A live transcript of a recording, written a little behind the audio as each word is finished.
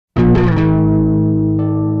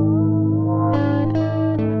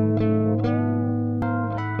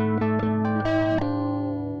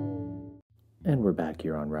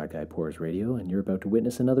RyGuyPours Radio, and you're about to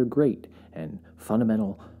witness another great and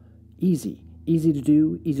fundamental, easy to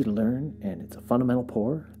do, easy to learn, and it's a fundamental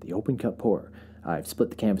pour, the open cup pour. I've split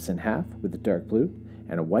the canvas in half with a dark blue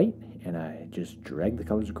and a white, and I just drag the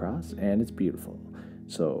colors across, and it's beautiful.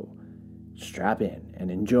 So strap in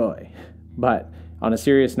and enjoy. But on a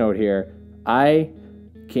serious note here, I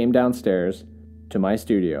came downstairs to my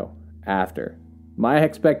studio after. My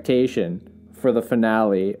expectation for the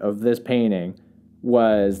finale of this painting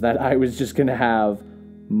was that I was just going to have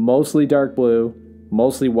mostly dark blue,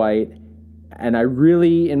 mostly white, and I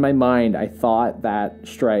really, in my mind, I thought that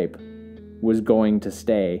stripe was going to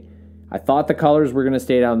stay. I thought the colors were going to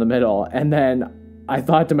stay down the middle, and then I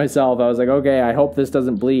thought to myself, I was like, okay, I hope this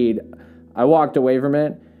doesn't bleed. I walked away from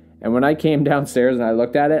it, and when I came downstairs and I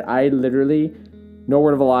looked at it, I literally, no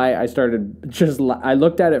word of a lie, I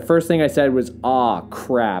looked at it, first thing I said was, aw,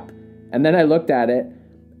 crap. And then I looked at it,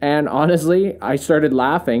 and honestly, I started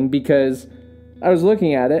laughing because I was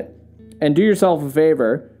looking at it, and do yourself a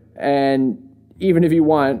favor, and even if you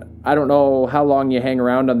want, I don't know how long you hang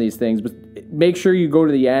around on these things, but make sure you go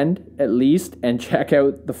to the end, at least, and check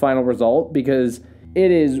out the final result, because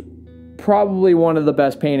it is probably one of the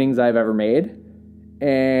best paintings I've ever made,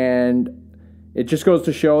 and it just goes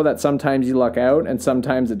to show that sometimes you luck out, and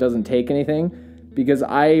sometimes it doesn't take anything. Because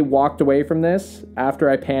I walked away from this after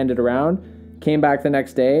I panned it around, came back the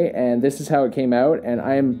next day, and this is how it came out, and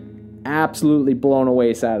I'm absolutely blown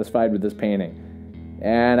away satisfied with this painting.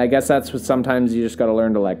 And I guess that's what sometimes you just got to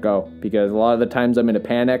learn to let go, because a lot of the times I'm in a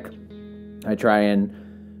panic. I try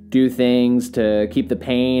and do things to keep the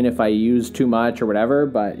pain if I use too much or whatever,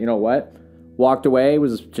 but you know what? Walked away,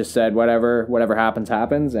 was just said whatever happens,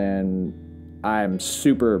 happens, and I'm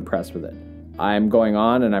super impressed with it. I'm going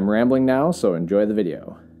on and I'm rambling now, so enjoy the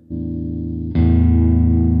video.